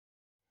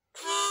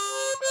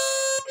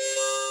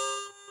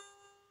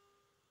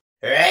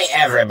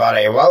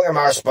everybody, welcome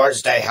our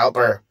Sports Day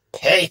helper,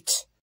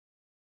 Pete.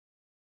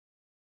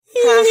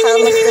 Look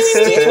at the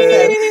state of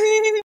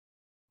him.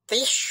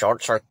 These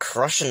shorts are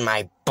crushing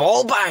my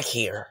ball back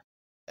here.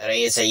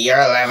 It's a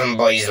year 11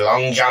 boys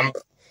long jump.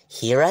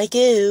 Here I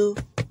go.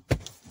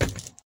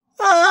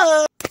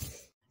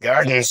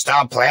 Gordon,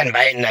 stop playing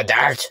bait in the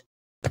dart.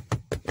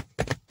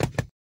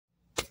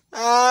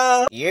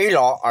 You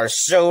lot are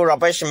so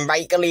rubbish,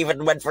 Michael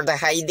even went for the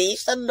high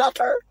knees and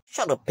nutter.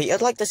 Shut up, Pete.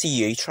 I'd like to see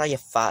you try a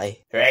 5.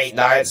 Right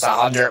now it's a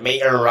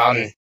 100-meter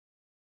run.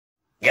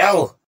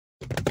 Go!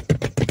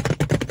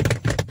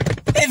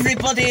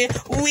 Everybody,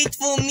 wait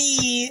for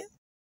me!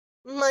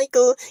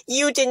 Michael,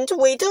 you didn't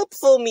wait up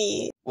for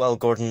me. Well,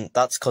 Gordon,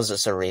 that's 'cause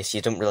it's a race.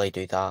 You don't really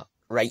do that.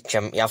 Right,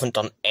 Jim, you haven't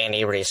done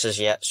any races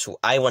yet, so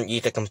I want you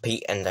to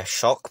compete in the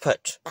shock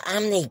put.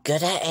 I'm no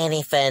good at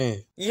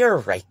anything. You're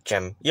right,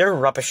 Jim. You're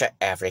rubbish at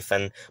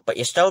everything, but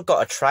you still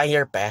gotta try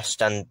your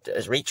best and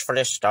reach for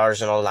the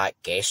stars and all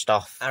that gay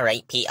stuff.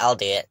 Alright, Pete, I'll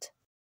do it.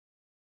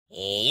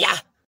 Yeah!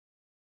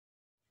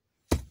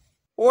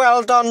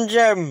 Well done,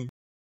 Jim!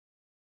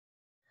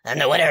 And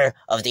the winner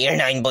of the Year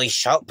 9 Boys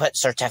Shock Put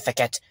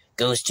certificate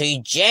goes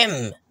to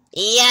Jim.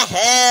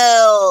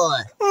 Yahoo!